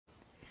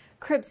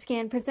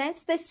CribScan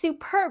presents this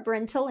superb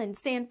rental in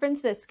San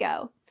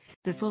Francisco.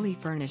 The fully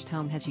furnished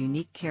home has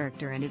unique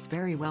character and is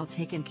very well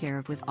taken care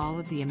of with all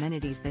of the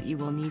amenities that you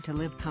will need to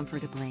live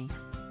comfortably.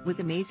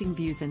 With amazing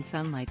views and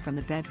sunlight from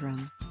the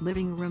bedroom,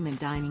 living room and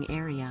dining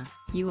area,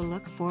 you will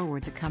look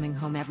forward to coming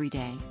home every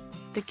day.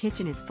 The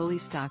kitchen is fully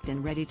stocked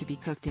and ready to be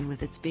cooked in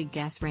with its big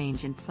gas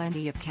range and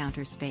plenty of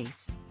counter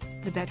space.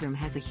 The bedroom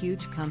has a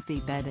huge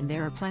comfy bed and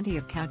there are plenty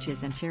of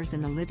couches and chairs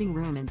in the living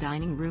room and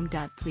dining room.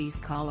 Please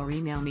call or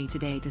email me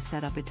today to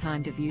set up a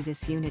time to view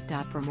this unit.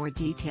 For more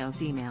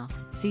details email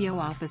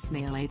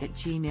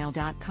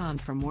coofficemail8@gmail.com.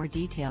 For more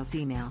details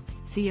email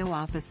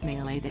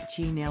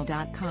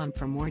coofficemail8@gmail.com.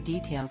 For more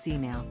details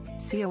email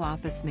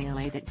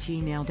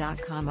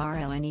coofficemail8@gmail.com.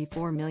 RLNE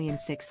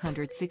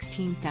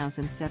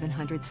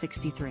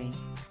 4,616,763.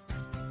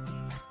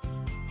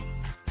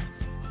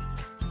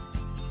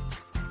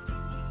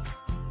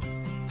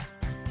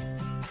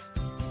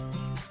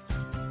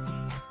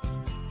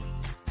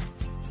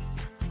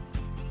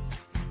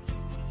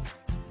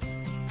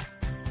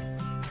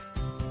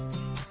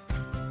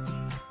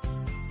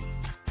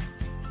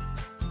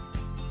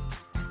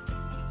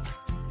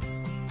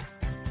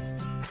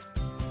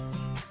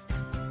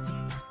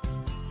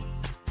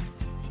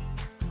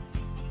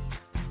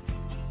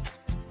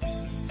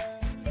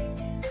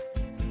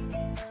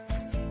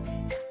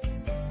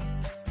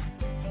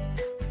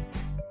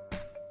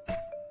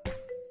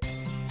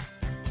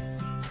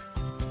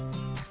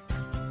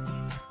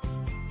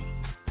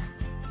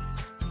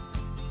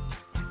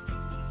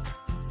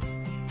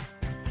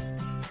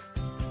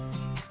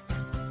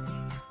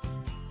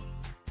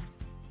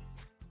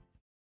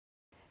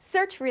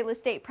 Search real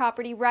estate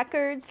property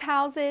records,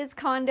 houses,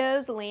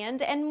 condos,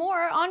 land, and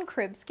more on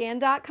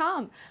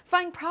CribScan.com.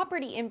 Find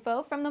property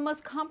info from the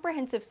most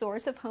comprehensive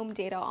source of home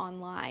data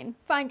online.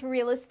 Find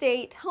real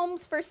estate,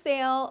 homes for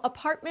sale,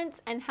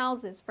 apartments, and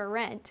houses for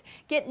rent.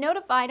 Get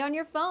notified on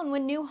your phone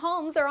when new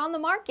homes are on the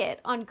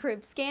market on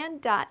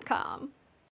CribScan.com.